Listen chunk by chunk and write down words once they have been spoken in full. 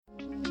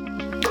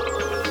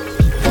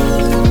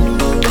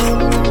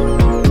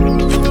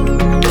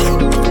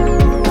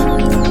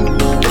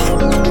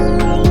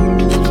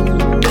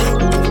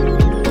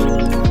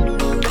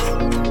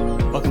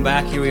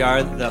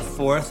are. The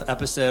fourth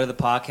episode of the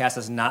podcast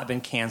has not been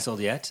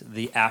canceled yet.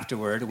 The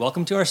Afterword.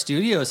 Welcome to our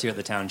studios here at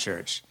the Town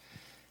Church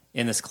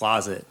in this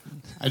closet.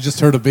 I just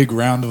heard a big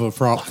round of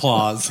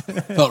applause.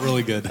 Felt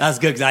really good. That's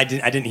good because I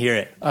didn't hear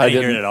it. I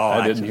didn't hear it at all.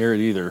 I didn't hear it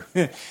either.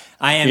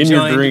 I am in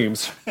joined, your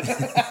dreams.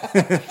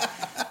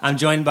 I'm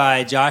joined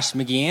by Josh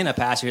McGeehan, a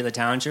pastor here at the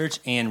Town Church,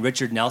 and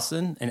Richard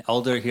Nelson, an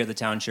elder here at the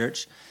Town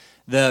Church.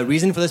 The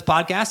reason for this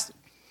podcast,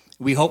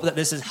 we hope that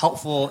this is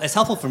helpful. It's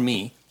helpful for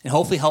me, and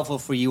hopefully helpful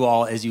for you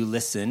all as you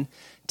listen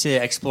to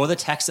explore the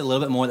text a little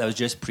bit more that was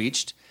just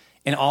preached,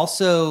 and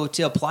also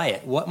to apply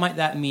it. What might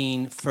that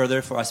mean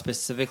further for us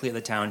specifically at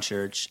the Town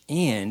Church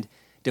and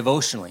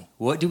devotionally?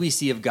 What do we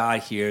see of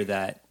God here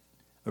that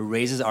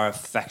raises our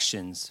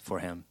affections for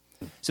Him?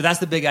 So that's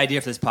the big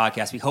idea for this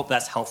podcast. We hope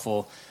that's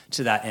helpful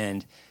to that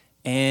end.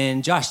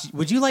 And Josh,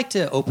 would you like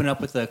to open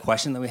up with the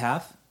question that we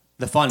have?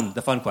 The fun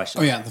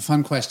question. Oh yeah, the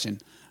fun question.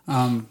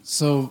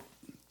 So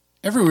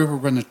every week we're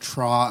going to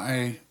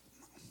try.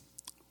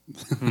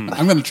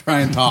 I'm going to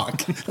try and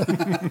talk.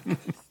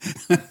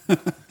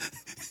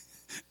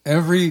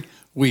 Every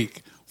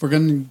week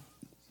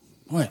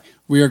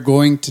we are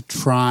going to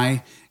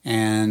try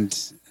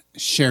and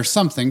share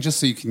something just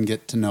so you can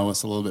get to know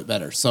us a little bit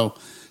better. So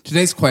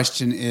today's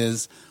question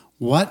is,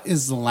 what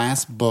is the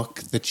last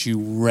book that you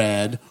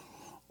read,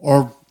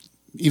 or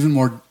even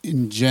more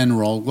in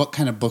general, what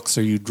kind of books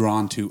are you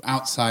drawn to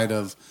outside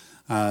of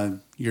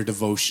your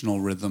devotional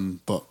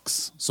rhythm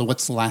books? So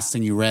what's the last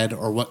thing you read,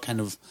 or what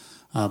kind of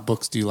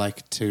books do you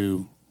like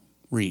to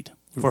read?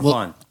 For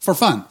fun. For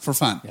fun.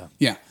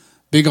 Yeah.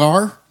 Big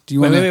R, do you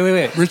want to...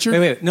 Wait. Richard?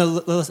 Wait. No,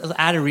 let's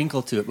add a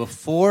wrinkle to it.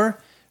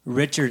 Before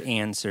Richard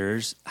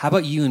answers, how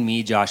about you and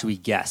me, Josh, we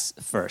guess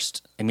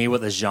first, and maybe what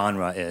the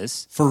genre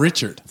is. For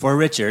Richard.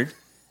 And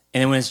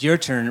then when it's your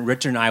turn,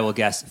 Richard and I will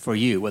guess for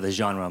you what the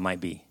genre might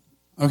be.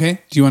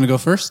 Okay. Do you want to go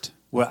first?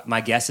 What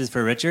my guess is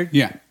for Richard?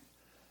 Yeah.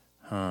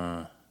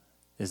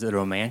 Is it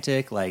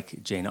romantic,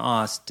 like Jane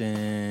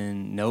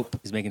Austen? Nope.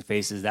 He's making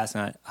faces. That's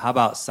not. How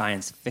about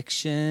science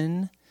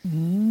fiction?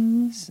 No.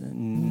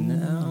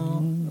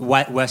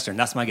 Western.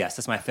 That's my guess.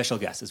 That's my official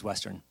guess is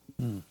Western.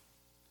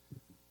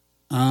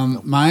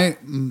 My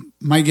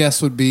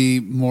guess would be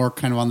more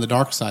kind of on the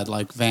dark side,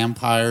 like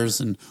vampires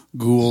and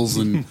ghouls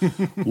and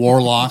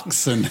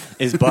warlocks. And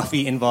is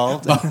Buffy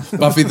involved?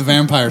 Buffy the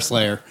Vampire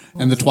Slayer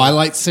and the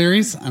Twilight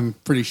series. I'm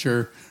pretty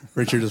sure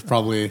Richard is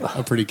probably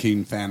a pretty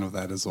keen fan of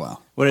that as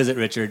well. What is it,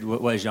 Richard?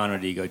 What genre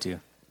do you go to?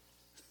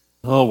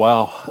 Oh,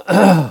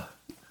 wow.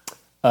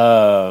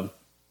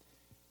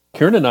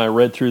 Karen and I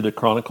read through the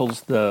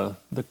Chronicles, the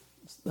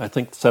I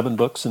think 7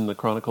 books in the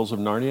Chronicles of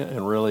Narnia,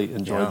 and really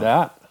enjoyed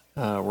that.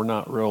 We're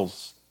not real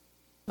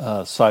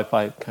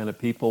sci-fi kind of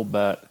people,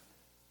 but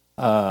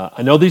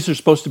I know these are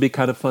supposed to be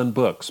kind of fun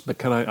books,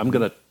 but I'm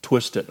going to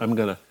twist it. I'm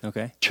going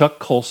to Chuck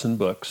Colson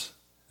books.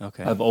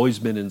 Okay. I've always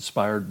been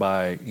inspired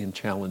by and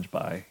challenged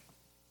by.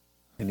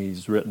 And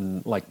he's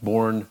written like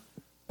Born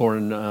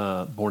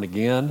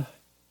Again,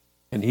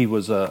 and he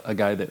was a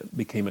guy that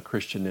became a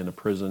Christian in a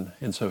prison,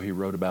 and so he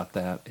wrote about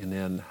that. And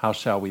then How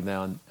Shall We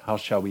Then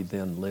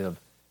Live?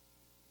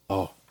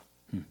 Oh,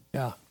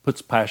 yeah,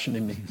 puts passion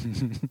in me.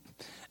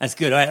 That's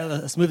good. All right,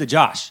 let's move to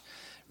Josh.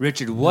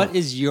 Richard, what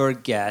is your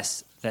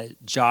guess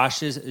that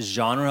Josh's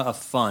genre of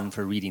fun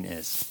for reading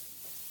is?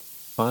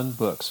 Fun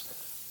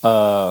books.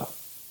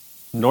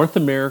 North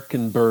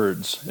American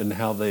birds and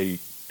how they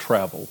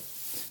travel.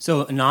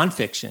 So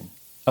nonfiction.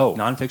 Oh.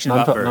 Nonfiction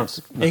about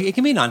birds. It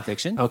can be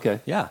nonfiction. Okay.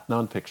 Yeah.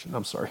 Nonfiction.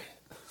 I'm sorry.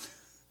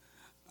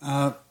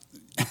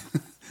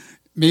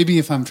 Maybe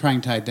if I'm trying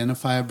to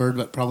identify a bird,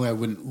 but probably I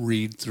wouldn't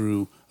read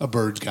through a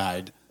bird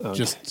guide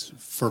just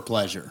for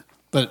pleasure.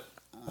 But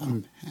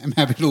I'm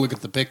happy to look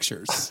at the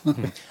pictures.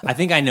 I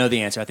think I know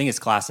the answer. I think it's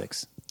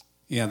classics.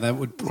 Yeah, that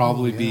would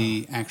probably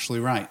be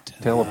actually right.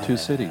 Tale of Two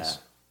Cities.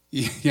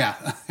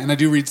 Yeah, and I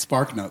do read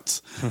Spark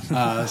Notes.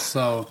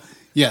 So,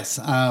 yes,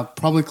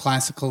 probably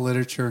classical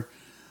literature.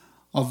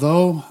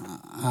 Although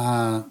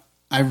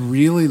I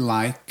really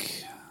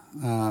like,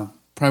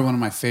 probably one of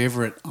my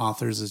favorite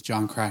authors is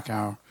Jon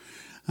Krakauer.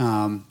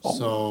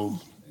 So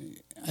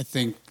I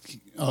think,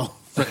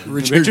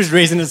 Richard's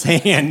raising his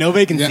hand.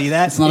 Nobody can see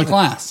that. It's not a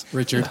class,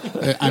 Richard.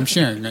 I'm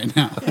sharing right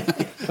now.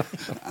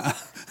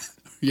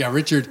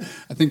 Richard.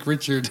 I think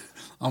Richard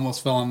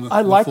almost fell on the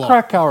I like floor.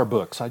 Krakauer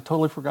books. I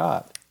totally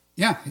forgot.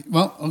 Yeah.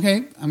 Well,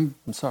 okay. I'm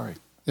sorry.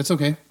 It's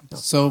okay. No.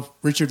 So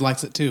Richard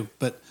likes it too.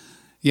 But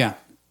yeah.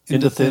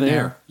 Into Thin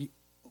Air.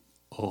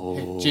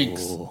 Oh.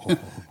 Jinx.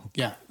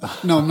 Yeah.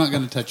 No, I'm not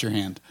going to touch your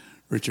hand,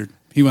 Richard.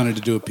 He wanted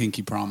to do a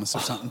pinky promise or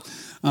something.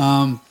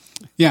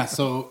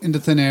 So Into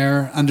Thin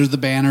Air, Under the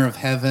Banner of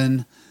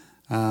Heaven.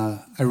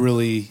 I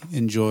really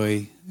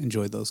enjoy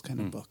those kind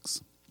of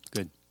books.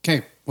 Good.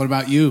 Okay, what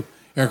about you,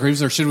 Eric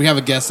Reeves? Or should we have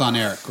a guess on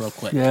Eric real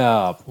quick?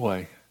 Yeah,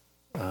 boy.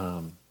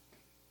 Can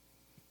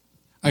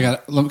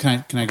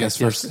I guess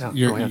first?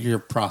 Yeah, you're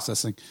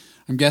processing.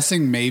 I'm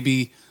guessing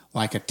maybe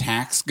like a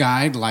tax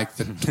guide, like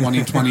the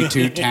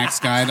 2022 tax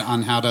guide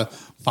on how to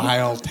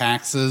file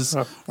taxes,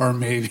 or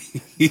maybe,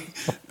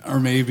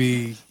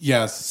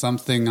 yes,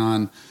 something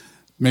on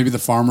maybe the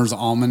Farmer's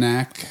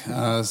Almanac,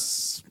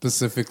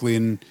 specifically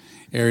in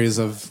areas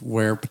of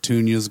where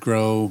petunias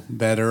grow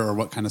better or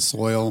what kind of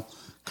soil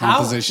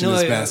composition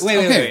is best.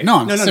 Wait. No,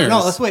 I'm serious.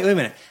 No. Let's wait a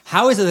minute.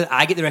 How is it that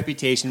I get the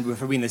reputation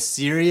for being the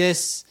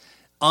serious,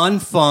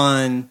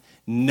 unfun,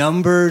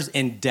 numbers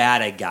and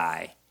data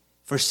guy?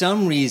 For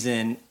some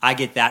reason, I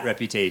get that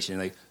reputation.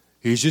 Like,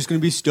 he's just going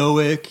to be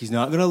stoic. He's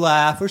not going to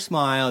laugh or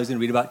smile. He's going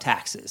to read about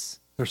taxes.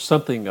 There's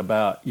something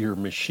about your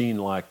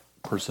machine-like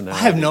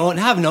personality. I have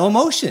no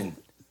emotion.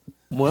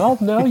 Well,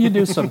 no, you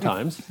do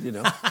sometimes.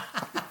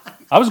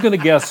 I was going to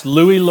guess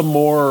Louis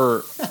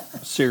L'Amour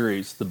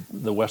series,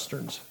 the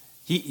westerns.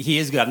 He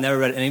is good. I've never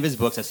read any of his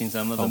books. I've seen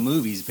some of the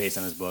movies based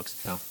on his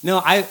books. Oh.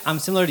 No, I'm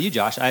similar to you,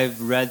 Josh.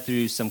 I've read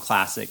through some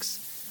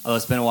classics, although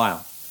it's been a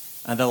while.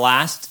 The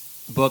last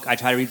book I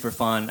tried to read for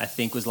fun, I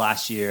think, was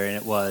last year, and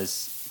it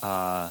was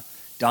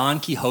Don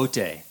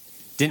Quixote.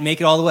 Didn't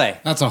make it all the way.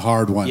 That's a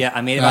hard one. Yeah,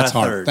 I made about That's a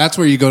hard. third. That's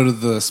where you go to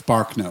the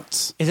Spark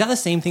Notes. Is that the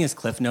same thing as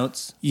Cliff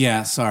Notes?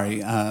 Yeah,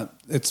 sorry.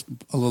 It's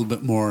a little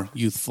bit more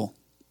youthful.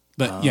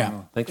 But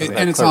yeah, thanks for that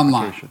and it's online,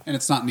 clarification. and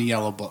it's not in the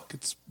yellow book.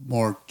 It's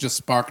more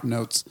just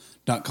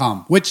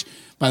sparknotes.com, which,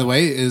 by the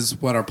way, is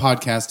what our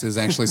podcast is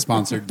actually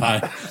sponsored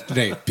by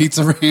today.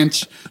 Pizza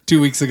Ranch 2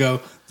 weeks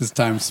ago, this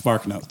time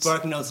Spark Notes.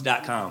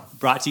 Sparknotes.com.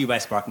 Brought to you by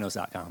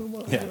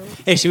Sparknotes.com. Yeah.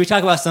 Hey, should we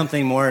talk about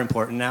something more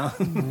important now?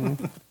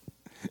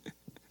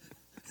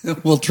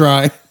 We'll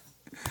try.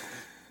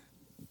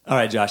 All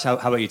right, Josh, how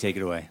about you take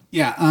it away?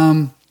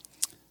 Yeah,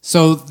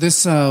 so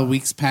this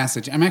week's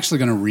passage, I'm actually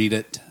going to read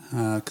it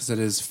because it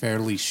is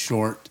fairly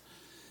short.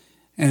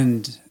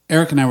 And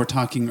Eric and I were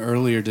talking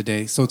earlier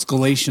today. So it's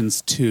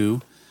Galatians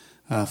 2,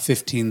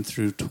 15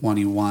 through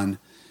 21.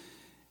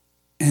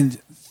 And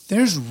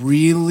it's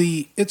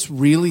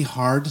really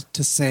hard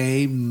to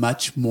say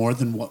much more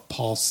than what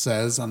Paul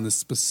says on this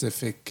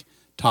specific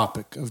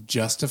topic of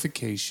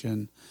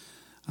justification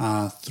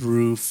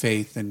through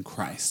faith in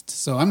Christ.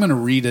 So I'm going to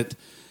read it,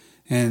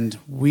 and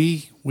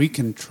we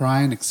can try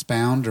and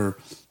expound or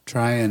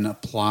try and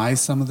apply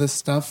some of this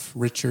stuff,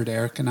 Richard,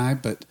 Eric, and I,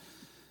 but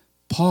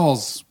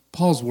Paul's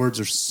words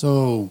are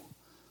so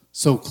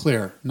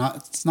clear.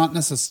 It's not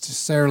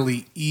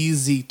necessarily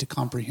easy to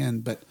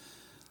comprehend, but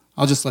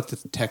I'll just let the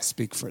text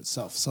speak for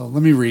itself. So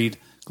let me read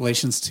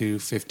Galatians 2,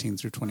 15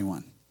 through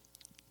 21.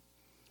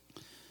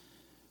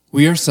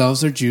 We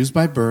ourselves are Jews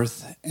by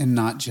birth and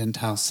not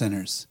Gentile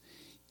sinners.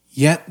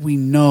 Yet we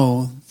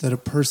know that a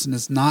person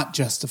is not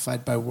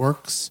justified by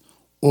works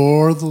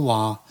or the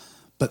law,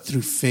 but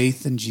through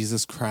faith in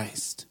Jesus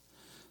Christ.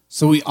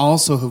 So we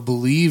also have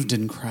believed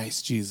in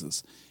Christ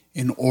Jesus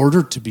in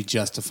order to be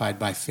justified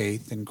by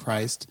faith in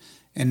Christ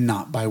and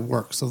not by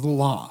works of the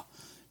law,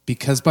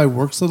 because by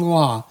works of the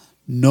law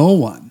no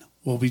one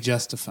will be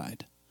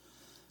justified.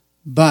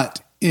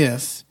 But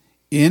if,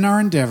 in our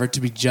endeavor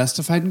to be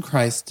justified in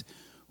Christ,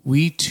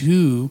 we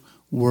too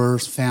were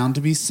found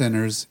to be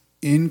sinners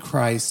in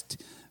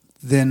Christ,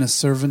 then a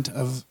servant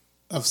of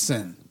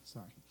sin.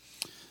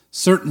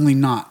 Certainly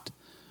not.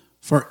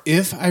 For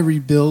if I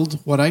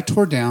rebuild what I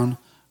tore down,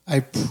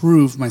 I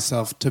prove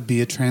myself to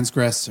be a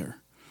transgressor.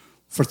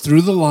 For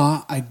through the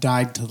law I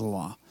died to the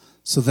law,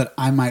 so that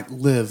I might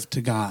live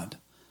to God.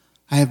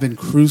 I have been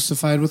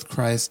crucified with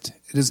Christ.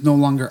 It is no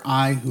longer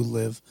I who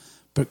live,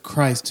 but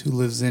Christ who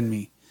lives in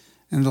me.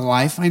 And the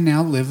life I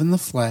now live in the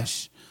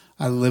flesh,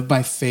 I live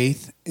by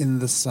faith in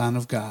the Son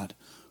of God,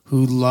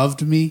 who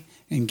loved me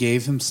and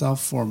gave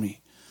himself for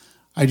me.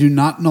 I do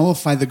not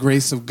nullify the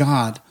grace of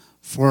God,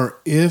 for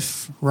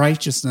if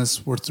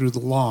righteousness were through the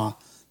law,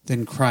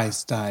 then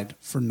Christ died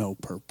for no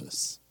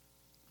purpose.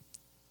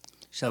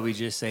 Shall we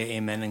just say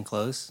amen and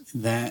close?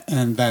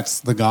 That's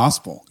the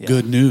gospel. Yeah.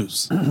 Good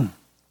news.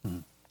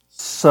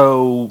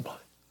 So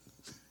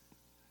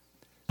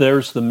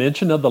there's the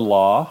mention of the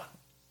law,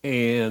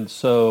 and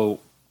so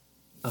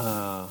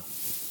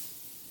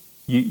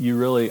you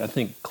really, I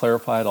think,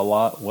 clarified a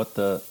lot what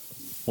the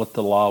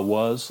law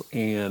was,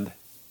 and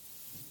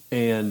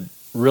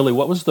really,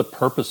 what was the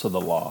purpose of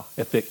the law?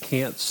 If it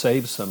can't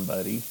save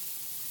somebody,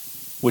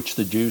 which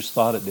the Jews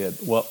thought it did,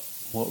 what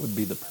would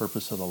be the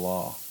purpose of the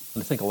law?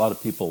 And I think a lot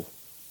of people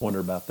wonder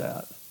about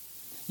that.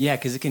 Yeah,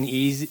 because we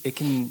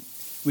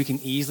can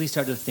easily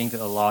start to think that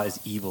the law is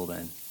evil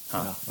then,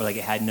 huh? Yeah. Or like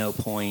it had no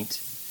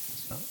point,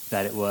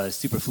 that it was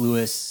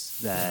superfluous,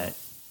 that,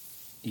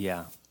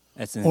 yeah.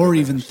 That's an Or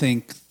even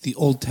interpretation. think the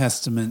Old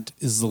Testament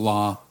is the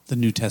law, the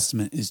New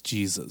Testament is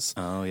Jesus.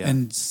 Oh, yeah.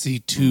 And see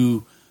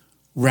two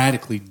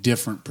radically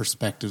different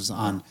perspectives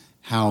on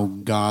how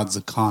God's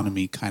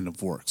economy kind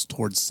of works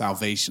towards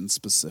salvation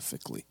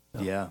specifically.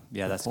 Yeah,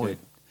 that's point.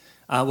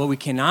 good. What we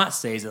cannot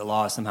say is that the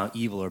law is somehow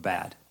evil or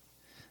bad.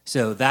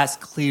 So that's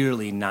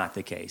clearly not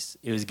the case.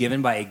 It was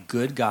given by a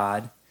good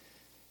God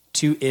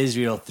to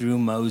Israel through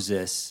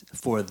Moses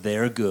for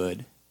their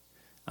good.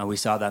 We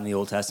saw that in the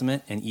Old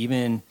Testament. And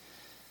even,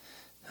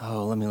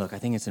 let me look. I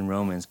think it's in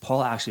Romans.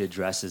 Paul actually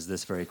addresses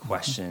this very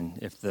question,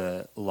 if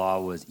the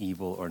law was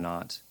evil or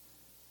not.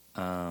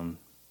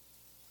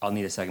 I'll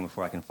need a second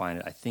before I can find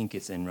it. I think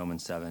it's in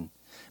Romans 7.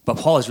 But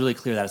Paul is really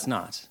clear that it's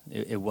not.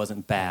 It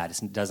wasn't bad.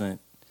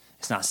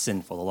 It's not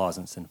sinful. The law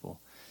isn't sinful.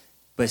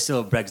 But it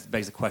still begs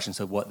the question,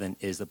 so what then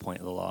is the point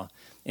of the law?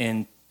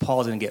 And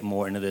Paul's going to get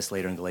more into this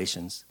later in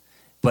Galatians.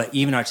 But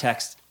even our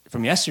text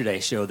from yesterday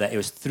showed that it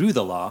was through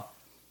the law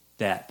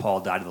that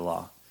Paul died to the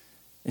law.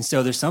 And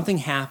so there's something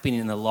happening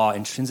in the law,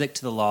 intrinsic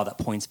to the law, that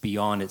points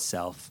beyond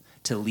itself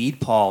to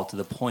lead Paul to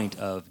the point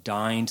of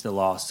dying to the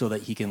law so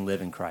that he can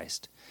live in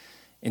Christ.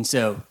 And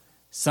so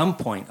some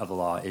point of the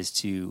law is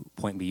to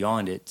point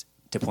beyond it,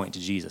 to point to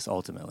Jesus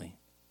ultimately.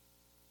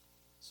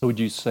 So would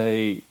you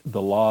say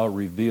the law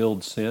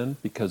revealed sin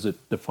because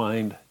it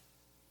defined,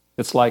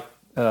 it's like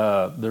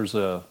there's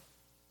a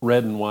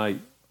red and white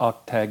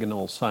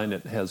octagonal sign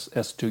that has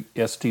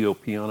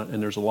STOP on it,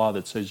 and there's a law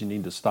that says you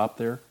need to stop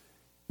there.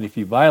 And if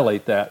you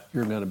violate that,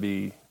 you're going to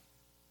be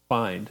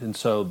fined. And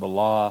so the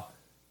law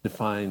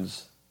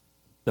defines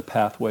the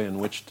pathway in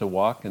which to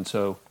walk, and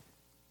so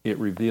it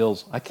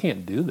reveals, I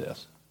can't do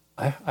this.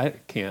 I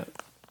can't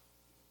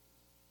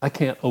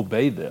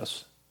obey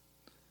this.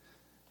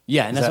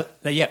 Yeah, and that's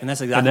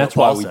exactly. And that's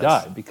what Paul why we says.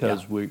 die,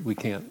 because we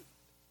can't.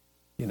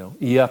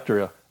 You have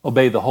to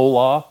obey the whole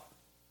law,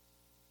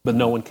 but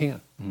no one can.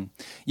 Mm-hmm.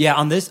 Yeah,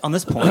 on this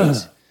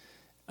point,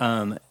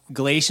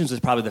 Galatians was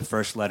probably the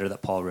first letter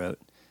that Paul wrote,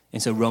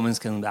 and so Romans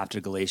came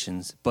after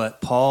Galatians. But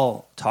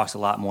Paul talks a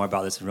lot more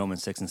about this in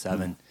Romans 6 and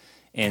 7,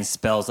 and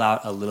spells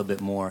out a little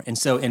bit more. And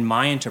so, in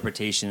my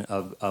interpretation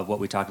of what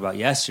we talked about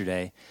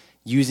yesterday,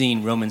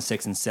 using Romans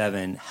 6 and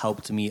 7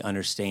 helped me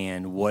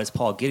understand what is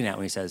Paul getting at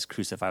when he says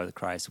crucify with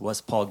Christ.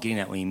 What's Paul getting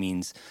at when he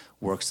means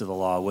works of the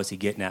law? What's he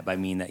getting at by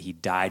meaning that he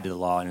died to the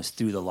law and it was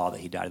through the law that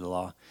he died to the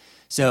law?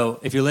 So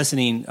if you're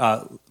listening,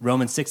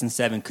 Romans 6 and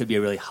 7 could be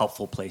a really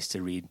helpful place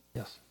to read.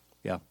 Yes.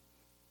 Yeah.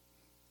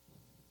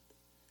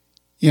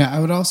 Yeah,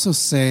 I would also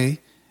say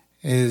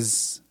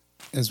as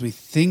we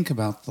think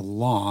about the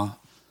law,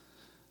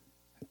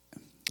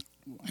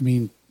 I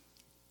mean,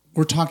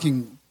 we're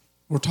talking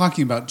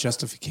about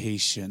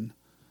justification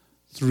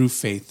through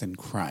faith in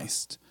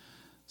Christ.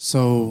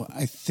 So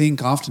I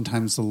think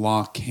oftentimes the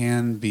law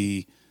can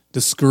be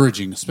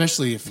discouraging,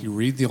 especially if you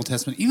read the Old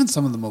Testament, even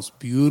some of the most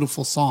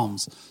beautiful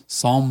Psalms,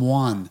 Psalm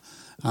 1,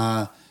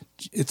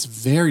 it's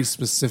very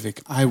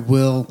specific. I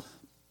will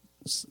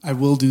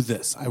do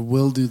this. I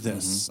will do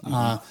this.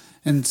 Mm-hmm.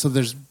 And so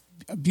there's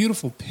a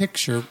beautiful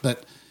picture,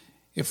 but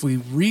if we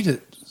read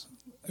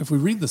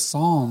the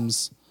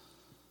Psalms,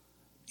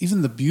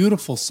 even the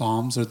beautiful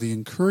Psalms or the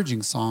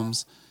encouraging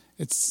Psalms,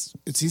 it's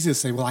easy to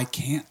say, well,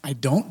 I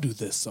don't do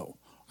this, so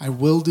I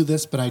will do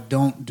this, but I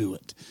don't do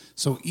it.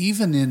 So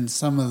even in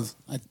Psalm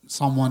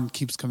 1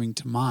 keeps coming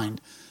to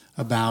mind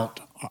about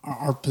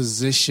our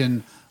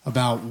position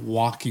about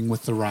walking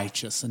with the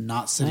righteous and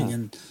not sitting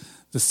in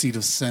the seat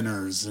of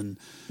sinners. And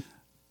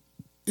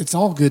it's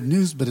all good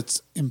news, but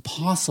it's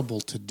impossible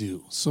to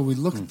do. So we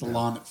look at the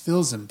law and it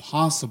feels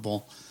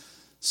impossible.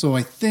 So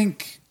I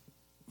think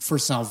for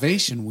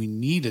salvation, we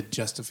needed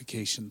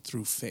justification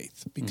through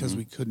faith because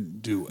we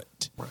couldn't do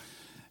it. Right.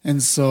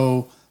 And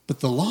so, but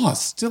the law is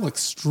still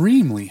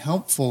extremely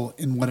helpful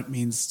in what it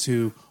means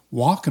to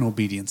walk in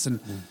obedience. And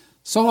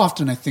so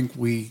often I think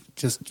the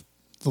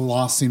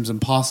law seems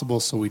impossible,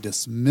 so we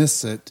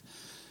dismiss it.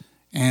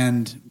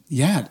 And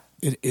yeah,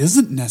 it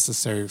isn't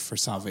necessary for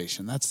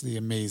salvation. That's the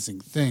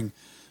amazing thing.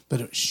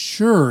 But it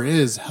sure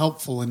is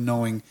helpful in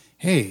knowing,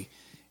 hey,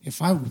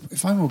 if I'm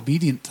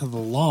obedient to the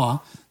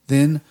law,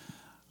 then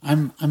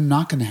I'm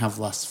not going to have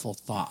lustful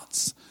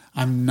thoughts.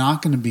 I'm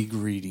not going to be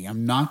greedy.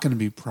 I'm not going to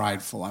be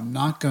prideful. I'm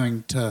not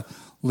going to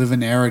live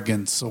in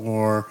arrogance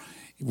or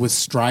with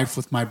strife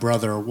with my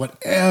brother or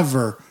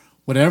whatever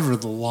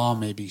the law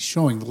may be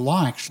showing. The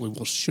law actually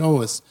will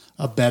show us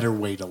a better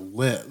way to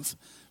live,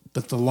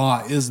 but the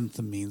law isn't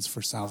the means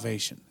for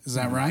salvation. Is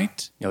that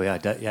right? Oh, yeah,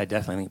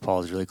 definitely. I think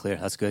Paul is really clear.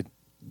 That's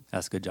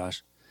good,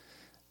 Josh.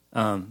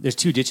 There's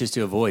two ditches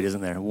to avoid,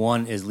 isn't there?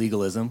 One is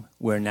legalism,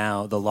 where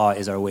now the law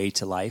is our way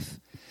to life.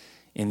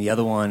 And the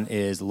other one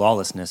is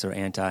lawlessness or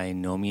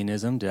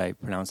antinomianism. Did I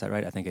pronounce that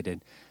right? I think I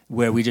did.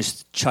 Where we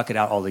just chuck it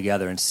out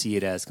altogether and see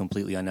it as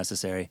completely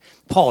unnecessary.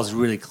 Paul is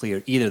really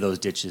clear. Either of those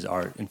ditches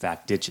are, in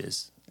fact,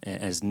 ditches.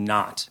 And is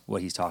not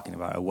what he's talking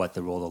about or what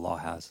the role of the law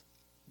has.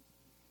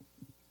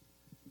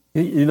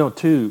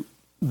 Too,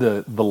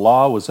 the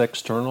law was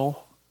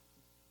external,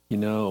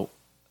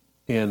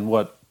 and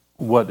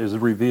what is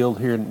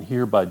revealed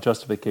here by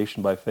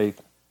justification by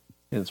faith,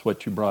 and it's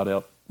what you brought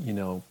up,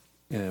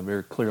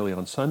 very clearly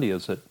on Sunday,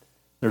 is that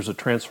there's a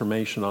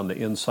transformation on the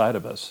inside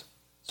of us.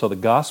 So the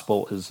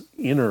gospel is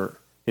inner.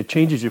 It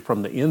changes you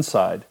from the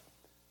inside.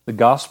 The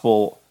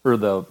gospel or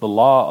the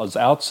law is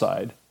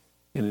outside,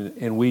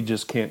 and we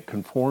just can't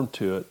conform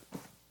to it.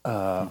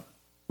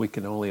 We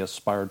can only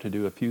aspire to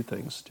do a few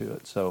things to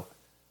it. So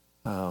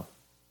I'm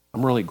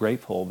really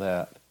grateful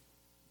that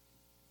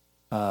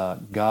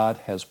God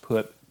has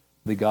put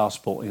the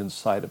gospel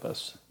inside of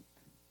us.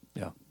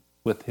 Yeah.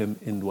 With him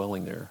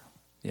indwelling there.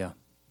 Yeah.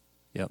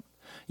 Yep.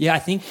 Yeah, I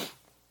think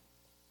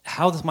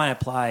how this might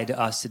apply to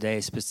us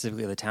today,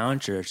 specifically the Town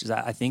Church, is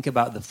I think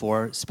about the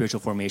 4 spiritual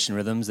formation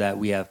rhythms that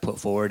we have put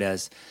forward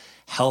as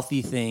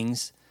healthy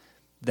things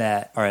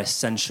that are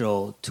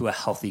essential to a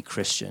healthy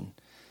Christian.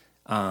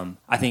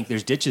 I think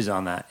there's ditches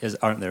on that,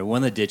 aren't there? One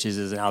of the ditches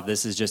is how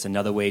this is just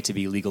another way to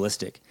be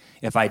legalistic.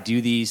 If I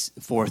do these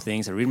 4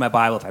 things, I read my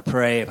Bible, if I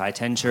pray, if I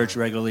attend church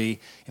regularly,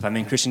 if I'm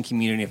in Christian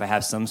community, if I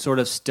have some sort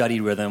of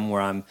study rhythm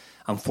where I'm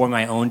forming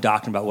my own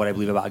doctrine about what I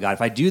believe about God,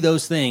 if I do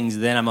those things,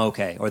 then I'm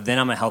okay, or then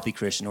I'm a healthy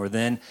Christian, or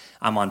then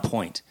I'm on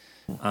point.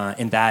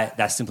 And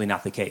that's simply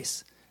not the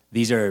case.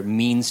 These are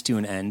means to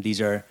an end.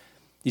 These are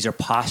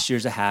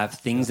postures to have,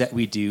 things that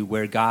we do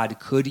where God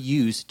could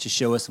use to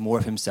show us more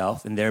of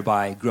himself and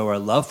thereby grow our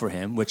love for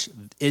him, which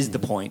is the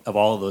point of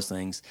all of those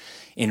things.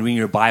 And reading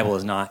your Bible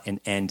is not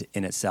an end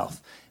in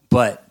itself.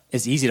 But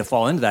it's easy to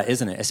fall into that,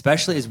 isn't it?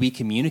 Especially as we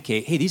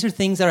communicate, hey, these are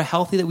things that are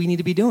healthy that we need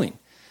to be doing.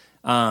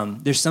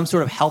 There's some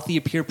sort of healthy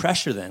peer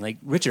pressure then. Like,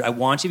 Richard, I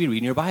want you to be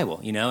reading your Bible,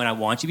 and I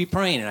want you to be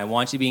praying, and I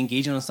want you to be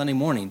engaging on a Sunday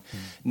morning.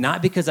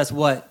 Not because that's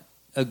what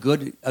a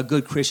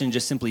good Christian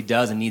just simply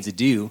does and needs to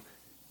do,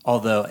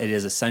 although it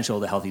is essential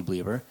to a healthy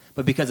believer,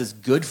 but because it's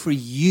good for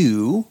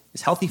you,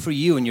 it's healthy for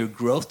you and your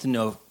growth to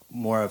know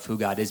more of who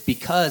God is,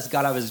 because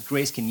God out of his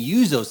grace can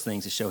use those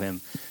things to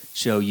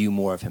show you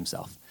more of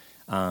himself.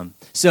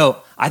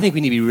 So I think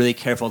we need to be really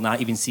careful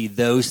not even see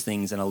those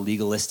things in a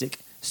legalistic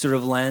sort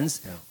of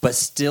lens, but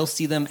still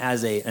see them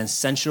as an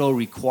essential,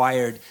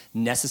 required,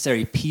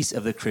 necessary piece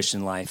of the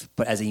Christian life,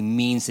 but as a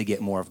means to get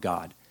more of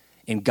God.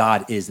 And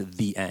God is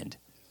the end,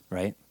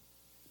 right?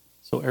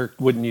 So Eric,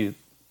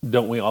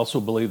 don't we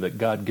also believe that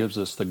God gives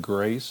us the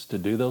grace to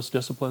do those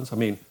disciplines? I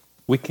mean,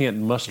 we can't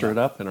muster it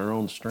up in our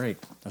own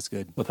strength. That's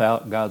good.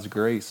 Without God's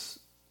grace,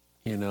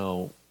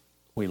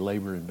 we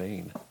labor in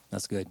vain.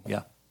 That's good,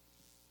 yeah.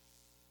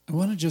 I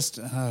want to just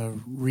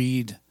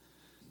read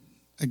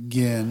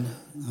again,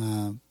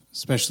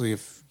 especially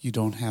if you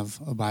don't have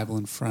a Bible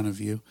in front of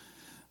you,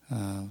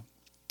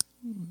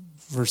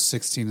 verse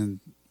 16, and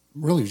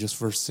really just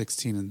verse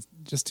 16, and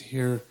just to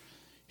hear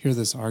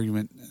this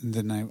argument, and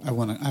then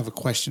I have a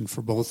question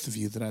for both of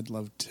you that I'd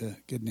love to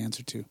get an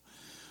answer to.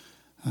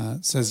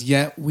 It says,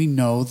 "Yet we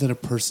know that a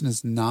person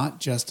is not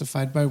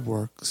justified by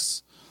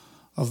works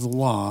of the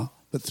law,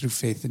 but through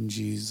faith in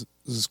Jesus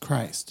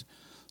Christ.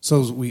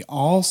 So we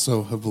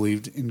also have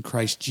believed in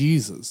Christ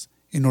Jesus,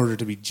 in order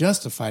to be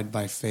justified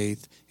by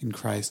faith in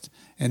Christ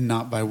and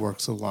not by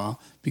works of the law,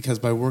 because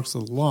by works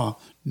of the law,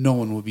 no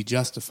one will be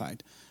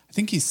justified." I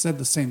think he said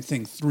the same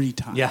thing 3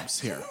 times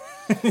here.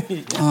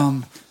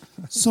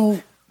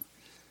 So,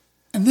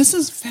 and this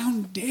is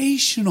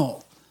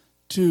foundational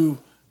to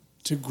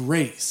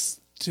grace,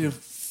 to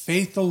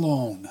faith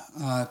alone,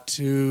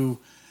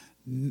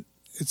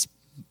 it's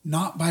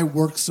not by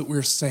works that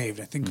we're saved.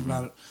 I think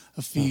about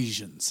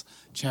Ephesians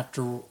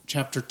chapter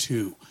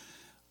 2.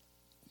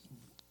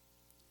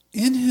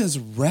 In his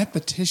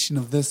repetition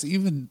of this,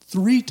 even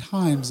 3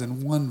 times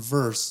in one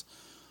verse,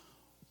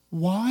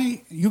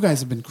 why, you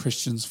guys have been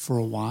Christians for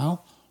a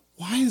while,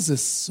 why is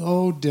this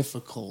so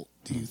difficult,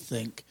 do you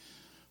think,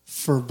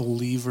 for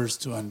believers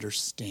to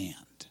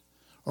understand?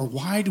 Or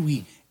why do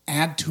we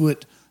add to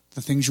it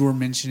the things you were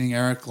mentioning,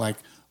 Eric, like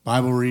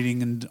Bible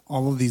reading and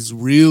all of these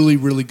really,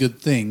 really good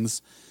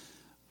things?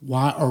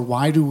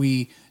 Why do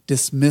we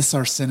dismiss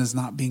our sin as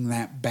not being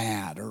that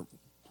bad? Or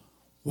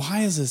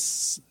why is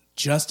this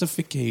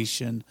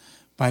justification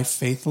by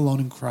faith alone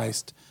in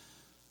Christ,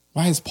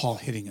 why is Paul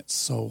hitting it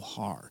so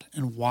hard?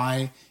 And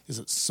why is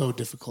it so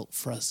difficult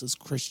for us as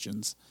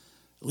Christians,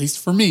 at least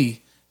for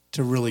me,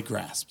 to really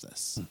grasp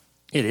this?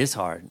 It is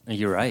hard.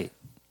 You're right.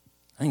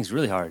 I think it's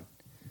really hard.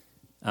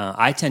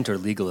 I tend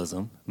toward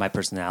legalism. My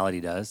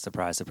personality does.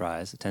 Surprise,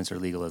 surprise. It tends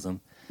toward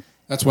legalism.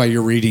 That's why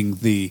you're reading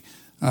the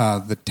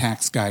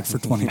tax guide for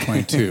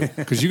 2022,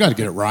 because you got to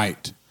get it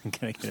right. I'm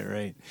going to get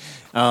it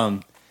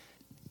right.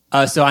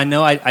 So I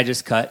know I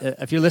just cut.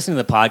 If you're listening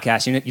to the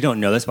podcast, you don't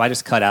know this, but I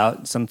just cut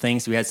out some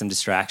things. We had some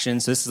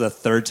distractions. So this is the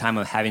 3rd time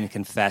of having to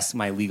confess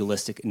my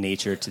legalistic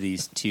nature to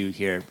these 2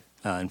 here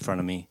in front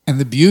of me. And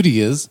the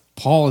beauty is,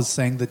 Paul is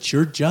saying that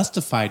you're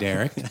justified,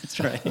 Eric, that's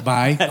right,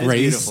 by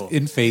grace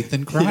in faith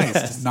in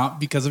Christ,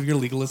 not because of your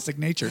legalistic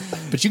nature.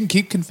 But you can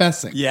keep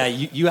confessing. Yeah,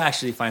 you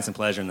actually find some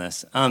pleasure in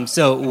this.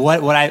 So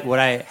what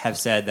I have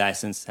said that I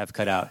since have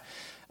cut out.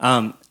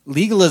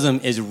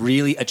 Legalism is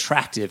really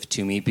attractive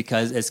to me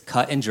because it's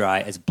cut and dry,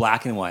 it's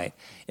black and white.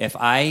 If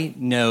I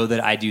know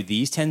that I do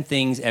these 10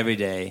 things every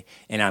day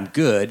and I'm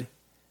good,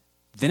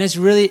 then it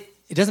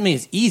doesn't mean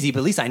it's easy, but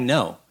at least I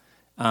know.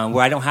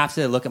 Where I don't have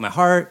to look at my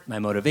heart, my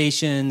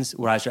motivations,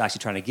 where I was actually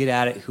trying to get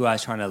at it, who I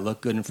was trying to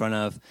look good in front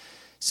of.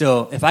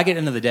 So if I get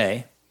into the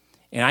day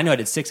and I know I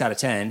did 6 out of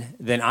 10,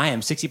 then I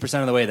am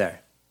 60% of the way there.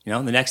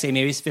 The next day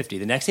maybe it's 50.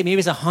 The next day maybe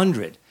it's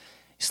 100.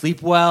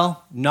 Sleep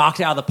well, knocked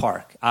it out of the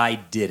park. I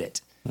did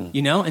it.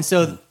 And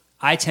so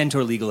I tend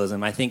toward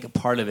legalism. I think a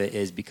part of it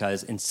is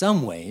because in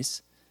some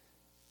ways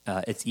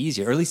it's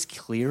easier, or at least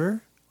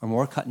clearer, or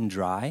more cut and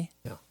dry,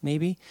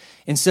 maybe.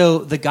 And so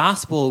the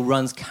gospel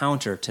runs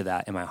counter to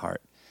that in my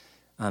heart.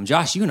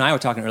 Josh, you and I were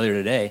talking earlier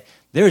today.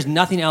 There is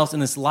nothing else in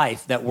this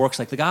life that works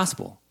like the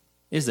gospel,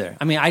 is there?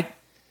 I mean,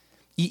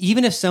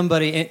 even if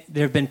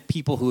there have been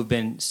people who have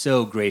been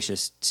so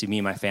gracious to me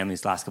and my family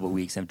these last couple of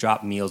weeks and have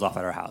dropped meals off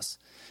at our house.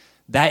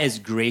 That is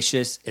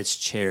gracious. It's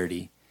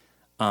charity.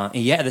 And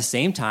yet at the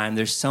same time,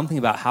 there's something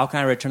about how can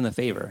I return the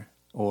favor,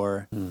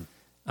 or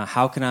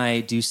how can I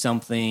do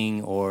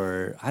something,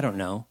 or I don't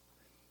know.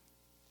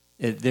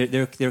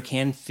 There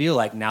can feel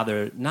like now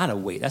they're not a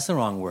weight. That's the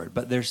wrong word,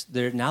 but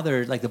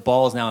they're like the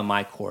ball is now in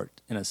my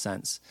court in a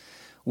sense.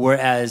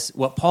 Whereas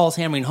what Paul's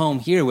hammering home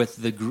here with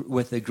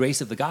the grace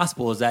of the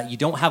gospel is that you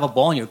don't have a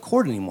ball in your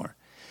court anymore.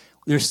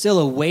 There's still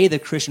a way the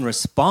Christian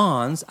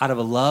responds out of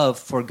a love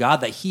for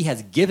God that he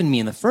has given me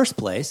in the first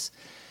place,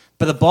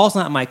 but the ball's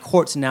not in my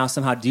court to now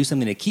somehow do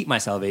something to keep my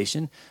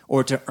salvation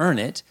or to earn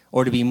it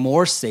or to be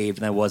more saved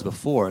than I was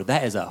before.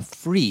 That is a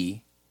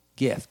free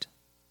gift.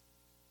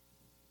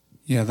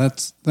 Yeah,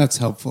 that's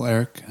helpful,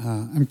 Eric.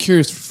 I'm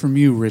curious from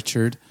you,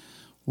 Richard,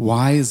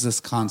 why is this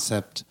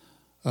concept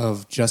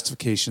of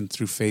justification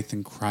through faith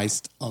in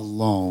Christ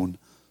alone,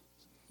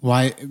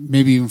 why,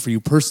 maybe even for you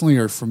personally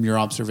or from your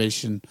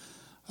observation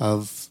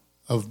of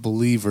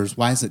believers,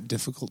 why is it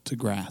difficult to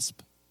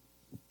grasp?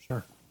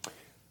 Sure.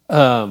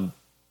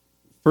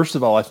 First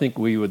of all, I think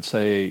we would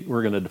say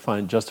we're going to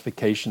define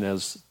justification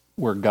as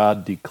where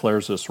God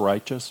declares us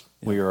righteous.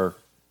 Yeah.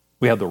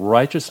 We have the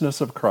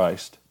righteousness of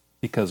Christ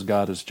because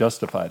God has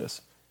justified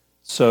us.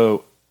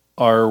 So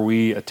are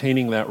we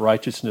attaining that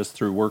righteousness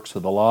through works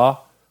of the law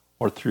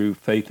or through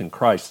faith in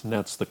Christ? And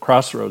that's the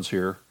crossroads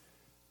here.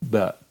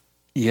 But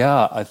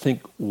yeah, I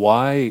think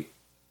why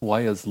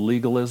is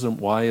legalism,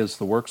 why is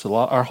the works of the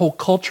law? Our whole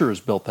culture is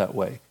built that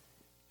way.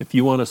 If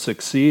you want to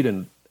succeed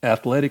in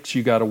athletics,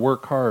 you got to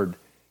work hard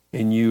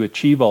and you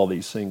achieve all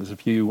these things.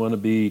 If you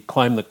want to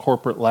climb the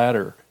corporate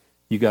ladder,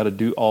 you got to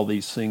do all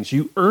these things.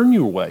 You earn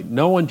your way.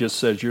 No one just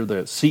says you're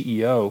the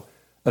CEO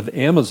of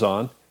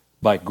Amazon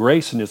by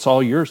grace and it's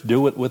all yours.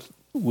 Do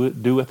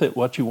with it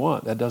what you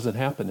want. That doesn't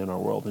happen in our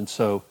world. And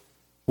so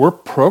we're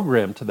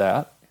programmed to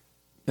that.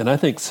 And I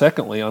think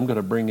secondly, I'm going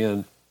to bring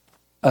in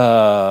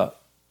the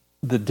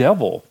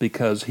devil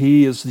because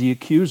he is the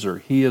accuser.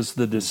 He is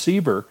the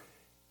deceiver.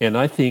 And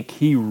I think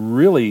he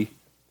really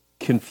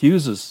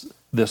confuses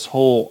this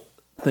whole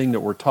thing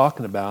that we're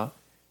talking about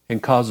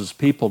and causes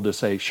people to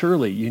say,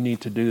 surely you need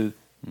to do,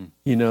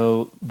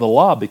 the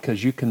law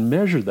because you can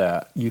measure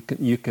that. You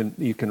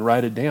can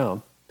write it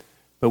down.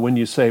 But when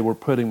you say we're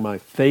putting my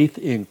faith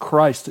in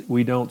Christ,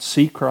 we don't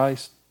see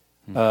Christ.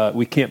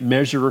 We can't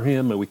measure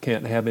him and we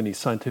can't have any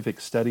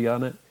scientific study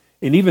on it.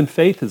 And even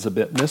faith is a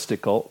bit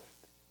mystical.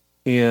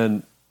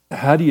 And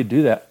how do you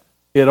do that?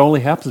 It only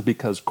happens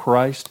because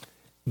Christ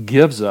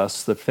gives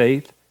us the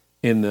faith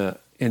and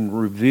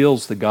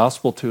reveals the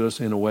gospel to us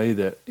in a way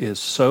that is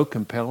so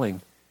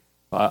compelling.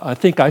 I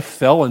think I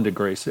fell into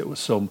grace. It was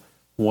so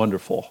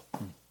wonderful.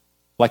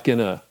 Like in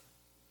a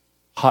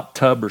hot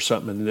tub or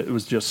something. And it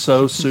was just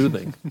so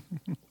soothing.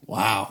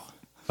 Wow.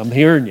 I'm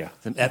hearing you.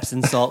 Some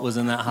Epsom salt was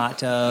in that hot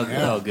tub.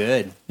 Yeah. Oh,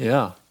 good.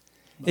 Yeah.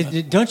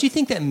 Don't you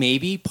think that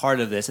maybe part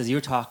of this, as you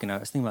were talking, I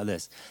was thinking about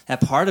this,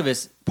 that part of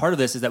this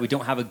is that we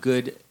don't have a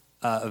good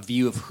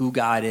view of who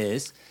God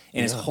is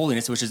and his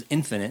holiness, which is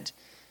infinite.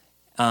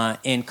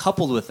 And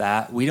coupled with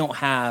that, we don't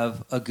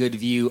have a good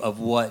view of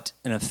what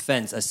an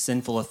offense, a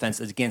sinful offense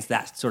against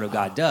that sort of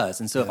God does.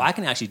 And so if I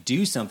can actually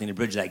do something to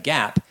bridge that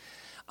gap,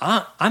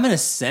 I'm in a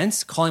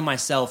sense calling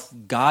myself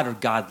God or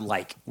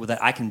God-like, with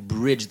that I can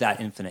bridge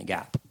that infinite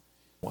gap.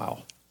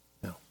 Wow.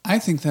 Yeah. I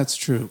think that's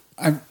true.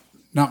 I'm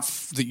not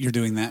that you're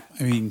doing that.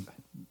 I mean,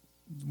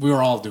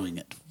 we're all doing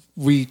it.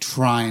 We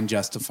try and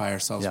justify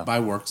ourselves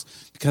by works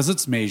because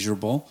it's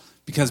measurable,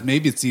 because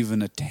maybe it's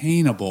even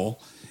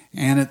attainable,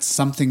 and it's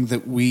something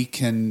that we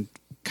can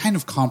kind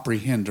of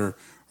comprehend or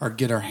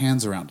get our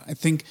hands around. I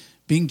think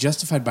being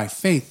justified by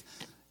faith,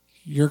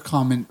 your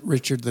comment,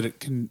 Richard, that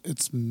it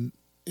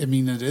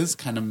is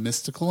kind of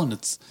mystical and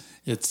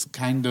it's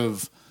kind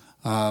of,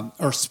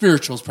 or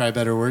spiritual is probably a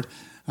better word,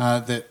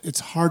 that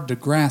it's hard to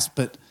grasp.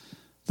 But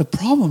the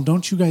problem,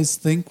 don't you guys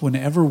think,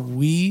 whenever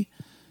we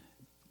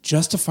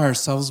justify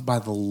ourselves by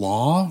the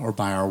law or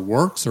by our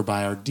works or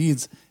by our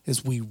deeds,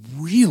 is we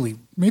really,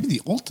 maybe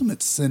the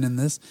ultimate sin in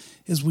this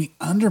is we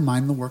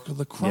undermine the work of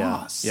the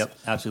cross. Yeah. Yep,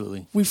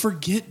 absolutely. We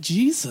forget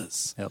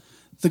Jesus. Yep.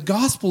 The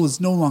gospel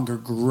is no longer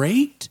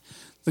great.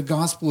 The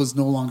gospel is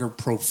no longer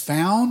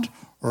profound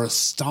or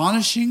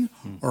astonishing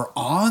or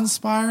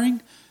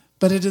awe-inspiring,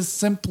 but it is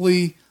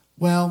simply,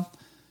 well,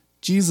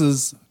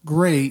 Jesus,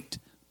 great,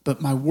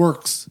 but my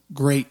works,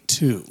 great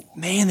too.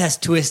 Man, that's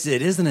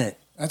twisted, isn't it?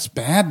 That's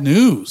bad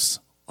news.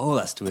 Oh,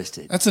 that's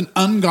twisted. That's an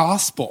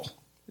ungospel.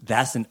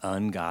 That's an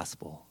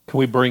ungospel. Can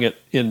we bring it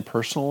in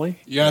personally?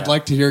 Yeah, I'd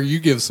like to hear you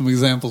give some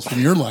examples from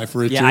your life,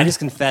 Richard. Yeah, I just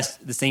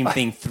confessed the same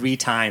thing 3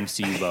 times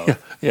to you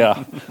both.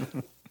 Yeah.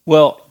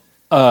 Well,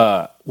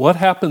 what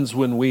happens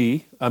when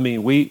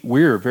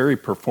we're very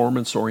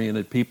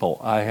performance-oriented people.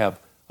 I have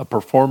a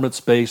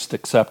performance-based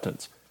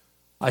acceptance.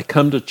 I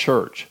come to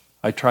church.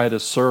 I try to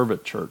serve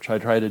at church. I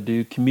try to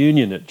do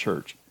communion at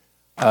church.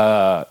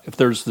 If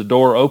there's the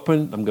door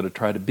open, I'm going to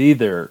try to be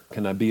there.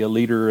 Can I be a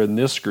leader in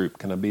this group?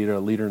 Can I be a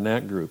leader in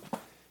that group?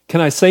 Can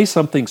I say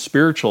something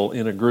spiritual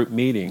in a group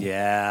meeting?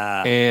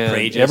 Yeah. And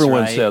Courageous,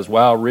 everyone right? says,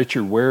 "Wow,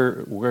 Richard,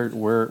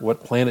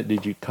 what planet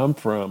did you come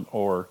from?"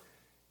 Or,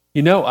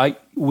 I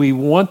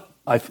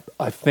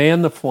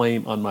fan the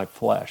flame on my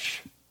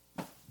flesh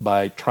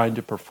by trying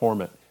to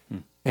perform it,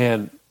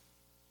 and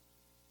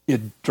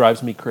it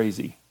drives me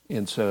crazy.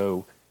 And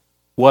so,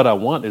 what I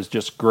want is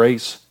just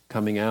grace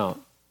coming out,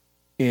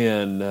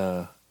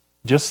 in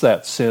just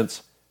that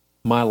sense.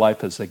 My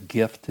life is a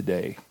gift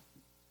today,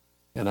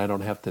 and I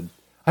don't have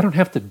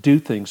to do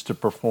things to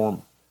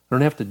perform. I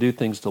don't have to do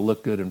things to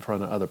look good in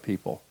front of other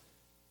people.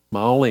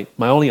 My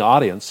only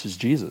audience is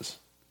Jesus.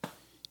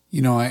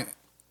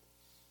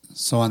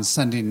 So on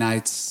Sunday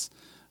nights,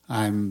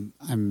 I'm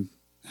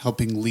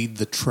helping lead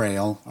the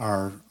trail,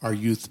 our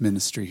youth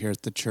ministry here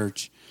at the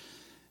church.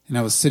 And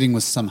I was sitting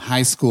with some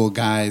high school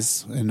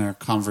guys in our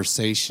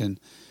conversation,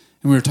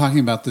 and we were talking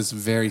about this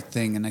very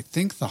thing. And I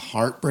think the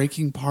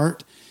heartbreaking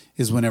part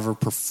is whenever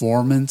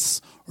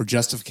performance or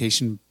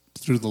justification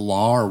through the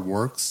law or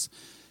works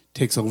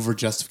takes over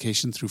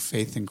justification through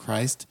faith in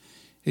Christ,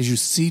 is you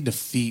see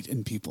defeat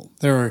in people.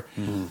 There are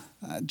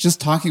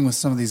just talking with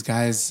some of these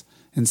guys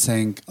and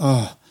saying,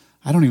 "Oh,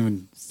 I don't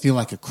even feel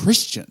like a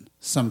Christian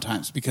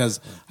sometimes because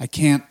I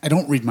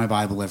don't read my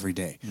Bible every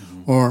day,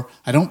 or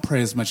I don't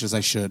pray as much as I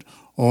should,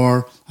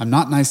 or I'm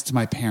not nice to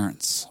my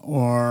parents,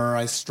 or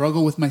I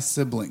struggle with my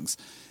siblings."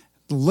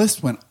 The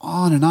list went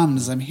on, and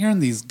as I'm hearing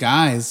these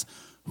guys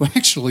who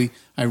actually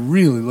I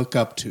really look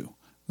up to,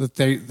 that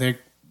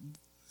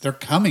they're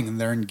coming and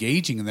they're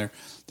engaging and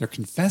they're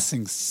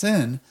confessing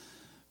sin.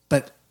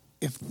 But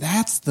if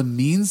that's the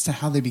means to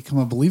how they become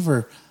a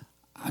believer,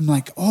 I'm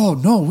like, oh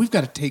no, we've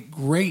got to take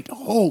great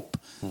hope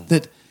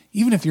that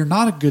even if you're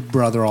not a good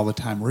brother all the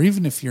time, or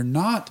even if you're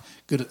not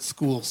good at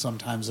school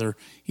sometimes, or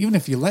even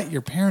if you let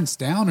your parents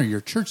down or your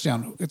church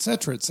down, et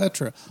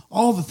cetera,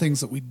 all the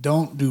things that we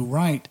don't do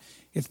right,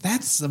 if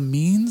that's the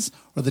means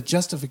or the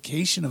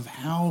justification of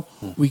how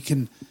we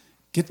can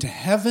get to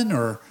heaven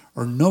or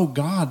know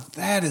God,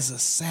 that is a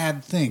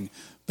sad thing.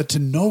 But to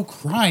know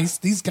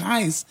Christ, these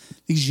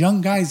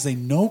young guys, they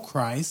know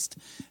Christ.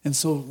 And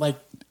so,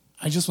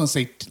 I just want to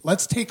say,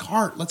 let's take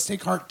heart. Let's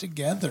take heart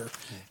together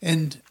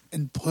and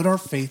put our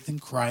faith in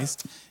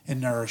Christ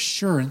and our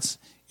assurance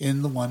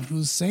in the one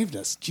who's saved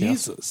us,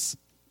 Jesus.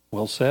 Yeah.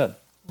 Well said.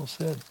 Well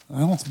said.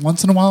 Well,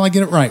 once in a while I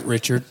get it right,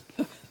 Richard.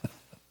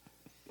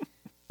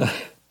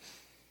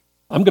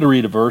 I'm going to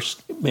read a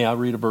verse. May I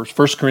read a verse?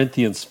 1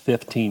 Corinthians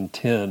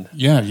 15:10.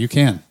 Yeah, you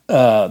can.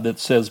 That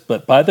says,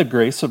 "But by the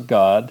grace of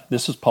God,"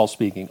 this is Paul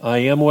speaking, "I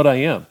am what I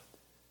am.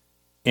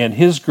 And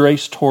his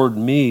grace toward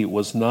me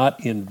was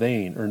not in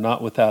vain," or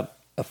not without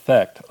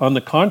effect. "On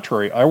the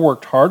contrary, I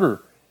worked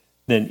harder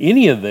than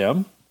any of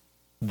them,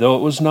 though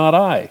it was not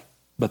I,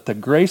 but the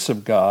grace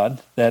of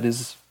God that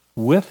is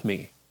with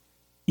me."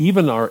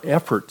 Even our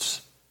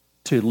efforts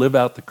to live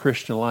out the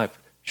Christian life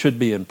should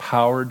be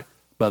empowered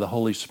by the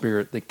Holy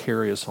Spirit that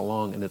carry us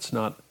along, and it's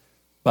not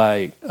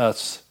by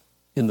us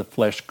in the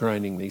flesh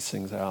grinding these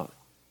things out.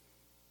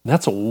 And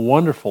that's a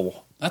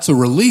wonderful... That's a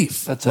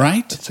relief,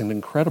 right? It's an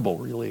incredible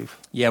relief.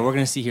 Yeah, we're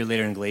going to see here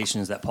later in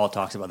Galatians that Paul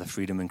talks about the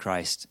freedom in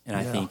Christ, and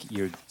I think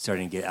you're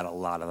starting to get at a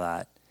lot of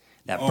that.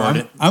 That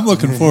burden. I'm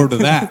looking forward to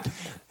that.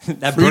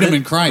 That Freedom burden,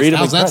 in Christ. Freedom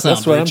How's in that Christ. sound,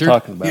 That's what Richard? I'm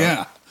talking about.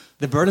 Yeah.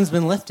 the burden's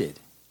been lifted.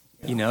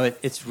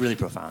 It's really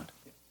profound.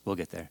 We'll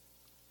get there.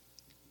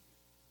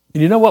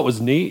 And you know what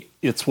was neat?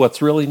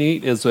 What's really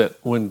neat is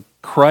that when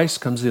Christ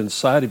comes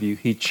inside of you,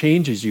 he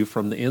changes you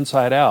from the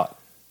inside out.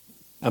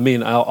 I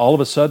mean, all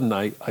of a sudden,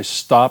 I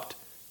stopped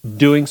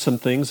doing some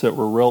things that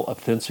were real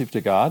offensive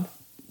to God,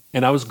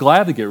 and I was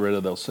glad to get rid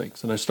of those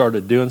things. And I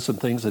started doing some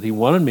things that he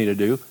wanted me to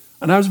do,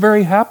 and I was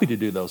very happy to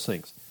do those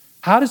things.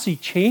 How does he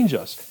change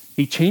us?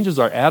 He changes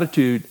our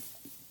attitude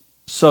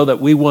so that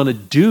we want to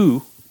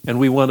do and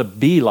we want to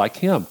be like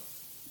him.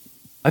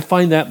 I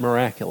find that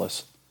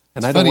miraculous.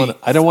 And I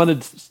don't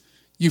want to.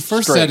 You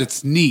first stray. said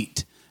it's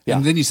neat, Yeah.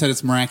 and then you said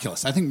it's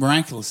miraculous. I think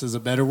miraculous is a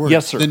better word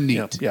Yes, sir. than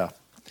neat. Yeah.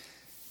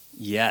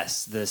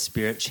 Yes, the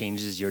Spirit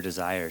changes your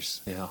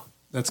desires. Yeah.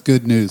 That's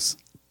good news.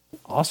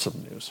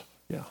 Awesome news.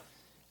 Yeah.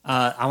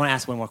 I want to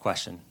ask one more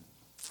question.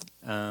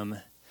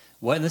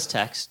 What in this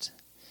text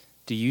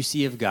do you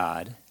see of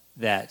God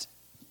that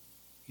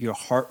your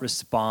heart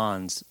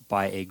responds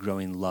by a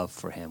growing love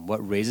for him?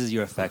 What raises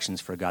your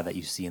affections for God that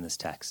you see in this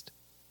text?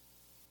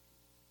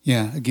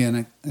 Yeah,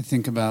 again, I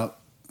think about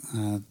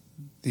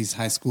these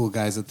high school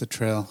guys at the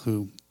trail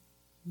who,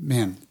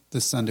 man,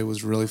 this Sunday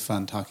was really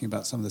fun talking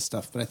about some of this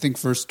stuff. But I think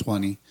verse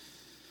 20,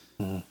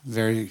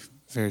 very,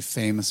 very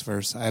famous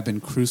verse. "I have been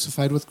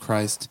crucified with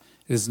Christ.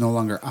 It is no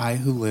longer I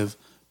who live,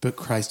 but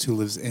Christ who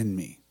lives in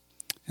me.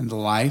 And the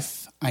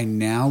life I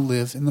now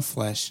live in the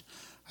flesh,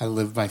 I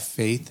live by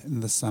faith in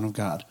the Son of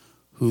God,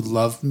 who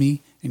loved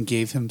me and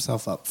gave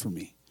himself up for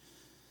me."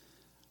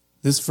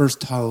 This verse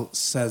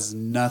says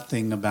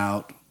nothing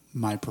about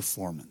my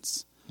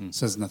performance. It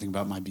says nothing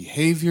about my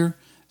behavior.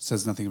 It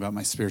says nothing about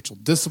my spiritual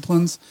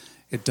disciplines.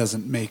 It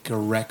doesn't make a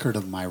record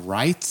of my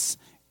rights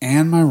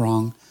and my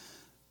wrong.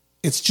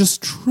 It's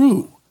just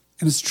true.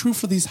 And it's true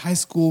for these high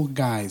school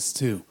guys,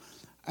 too.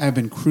 I have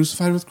been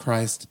crucified with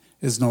Christ.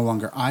 It is no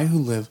longer I who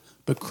live,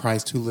 but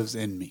Christ who lives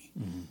in me.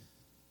 Mm-hmm.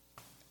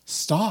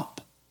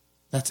 Stop.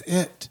 That's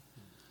it.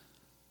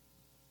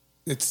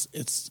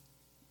 It's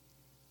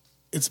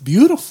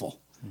beautiful.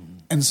 Mm-hmm.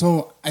 And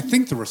so I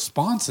think the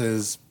response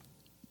is,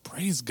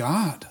 praise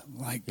God.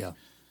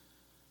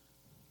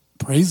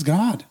 Praise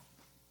God.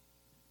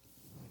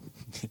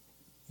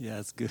 Yeah,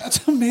 that's good.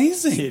 That's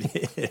amazing.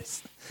 It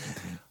is.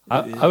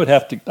 I would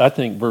have to. I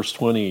think verse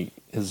 20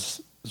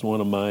 is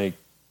one of my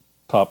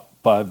top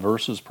 5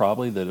 verses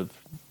probably that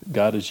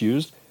God has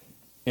used.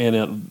 And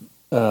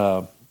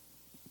at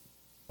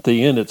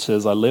the end it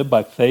says, "I live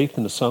by faith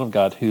in the Son of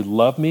God who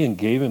loved me and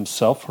gave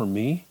Himself for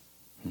me."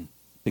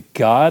 That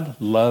God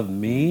loved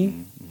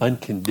me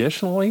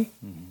unconditionally,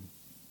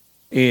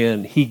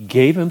 and He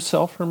gave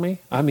Himself for me.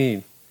 I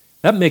mean,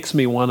 that makes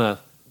me want to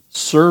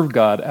serve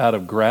God out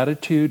of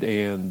gratitude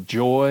and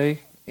joy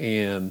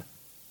and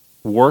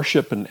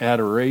worship and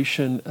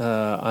adoration.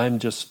 I'm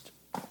just,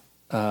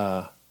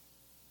 it's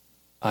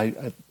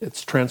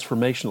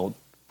transformational.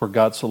 For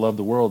God so loved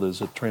the world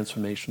is a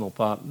transformational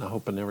thought, and I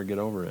hope I never get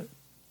over it.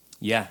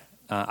 Yeah,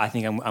 I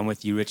think I'm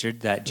with you, Richard,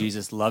 that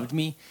Jesus loved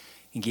me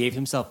and gave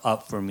Himself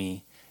up for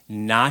me,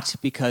 not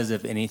because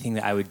of anything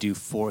that I would do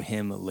for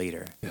Him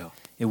later. Yeah.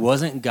 It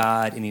wasn't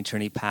God in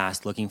eternity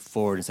past looking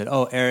forward and said,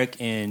 oh, Eric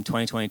in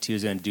 2022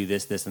 is going to do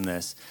this, this, and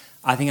this.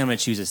 I think I'm going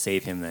to choose to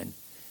save him then.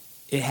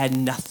 It had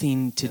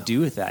nothing to do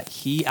with that.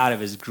 He, out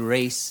of His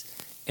grace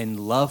and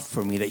love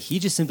for me that He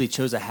just simply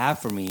chose to have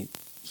for me,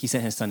 He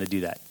sent His Son to do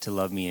that, to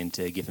love me and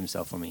to give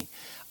Himself for me.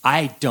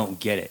 I don't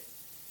get it.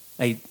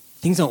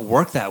 Things don't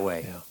work that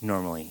way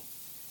normally.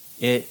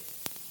 It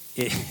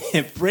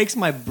breaks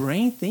my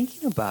brain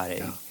thinking about it.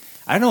 Yeah.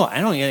 I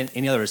don't get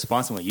any other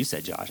response than what you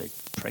said, Josh.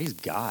 Praise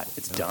God,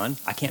 it's done.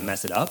 I can't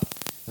mess it up.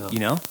 Yeah. You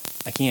know,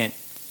 I can't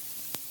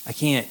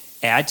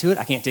add to it.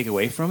 I can't take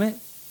away from it.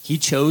 He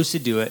chose to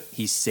do it.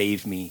 He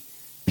saved me.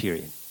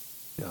 Period.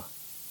 Yeah.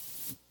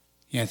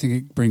 Yeah, I think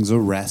it brings a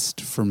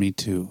rest for me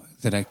too.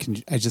 That I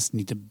just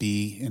need to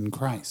be in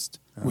Christ,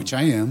 which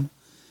I am.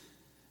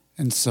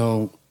 And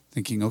so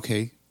thinking,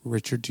 okay,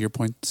 Richard, to your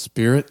point,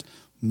 Spirit,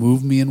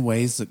 move me in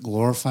ways that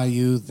glorify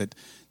You, that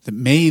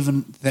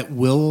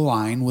will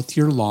align with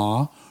Your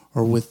law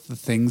or with the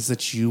things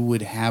that You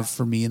would have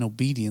for me in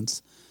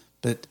obedience.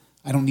 But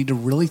I don't need to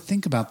really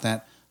think about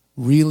that.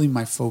 Really,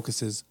 my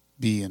focus is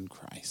be in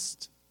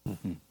Christ.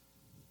 Mm-hmm.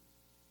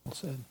 Well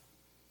said.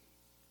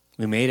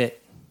 We made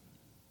it.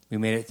 We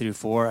made it through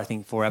 4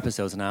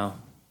 episodes now.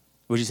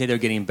 Would you say they're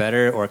getting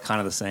better or kind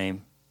of the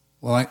same?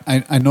 Well,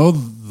 I know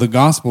the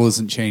gospel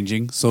isn't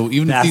changing, so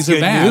even That's if these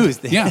are bad,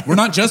 news. Yeah, we're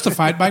not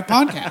justified by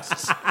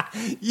podcasts.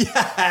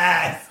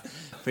 Yes!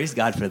 Praise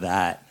God for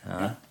that.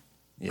 Huh?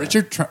 Yeah.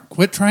 Richard,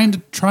 quit trying to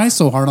try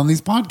so hard on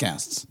these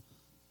podcasts.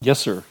 Yes,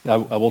 sir. I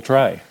will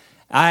try.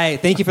 I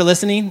thank you for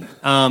listening.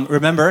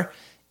 Remember,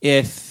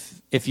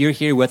 if you're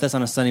here with us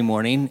on a Sunday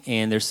morning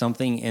and there's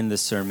something in the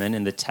sermon,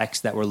 in the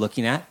text that we're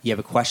looking at, you have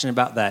a question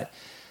about that,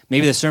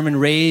 maybe the sermon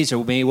raised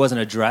or maybe it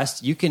wasn't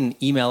addressed, you can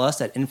email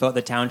us at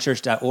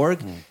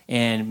info@thetownchurch.org,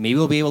 and maybe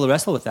we'll be able to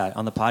wrestle with that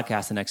on the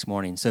podcast the next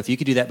morning. So if you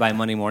could do that by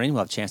Monday morning,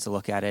 we'll have a chance to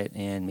look at it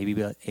and maybe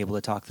be able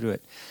to talk through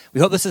it. We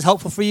hope this is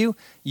helpful for you.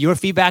 Your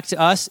feedback to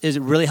us is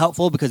really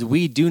helpful because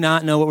we do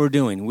not know what we're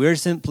doing. We're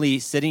simply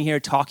sitting here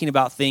talking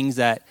about things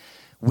that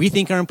we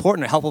think are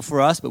important or helpful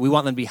for us, but we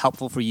want them to be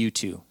helpful for you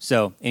too.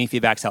 So any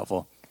feedback's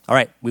helpful. All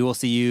right, we will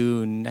see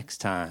you next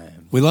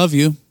time. We love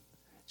you.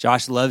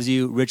 Josh loves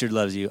you. Richard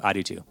loves you. I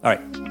do too. All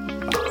right.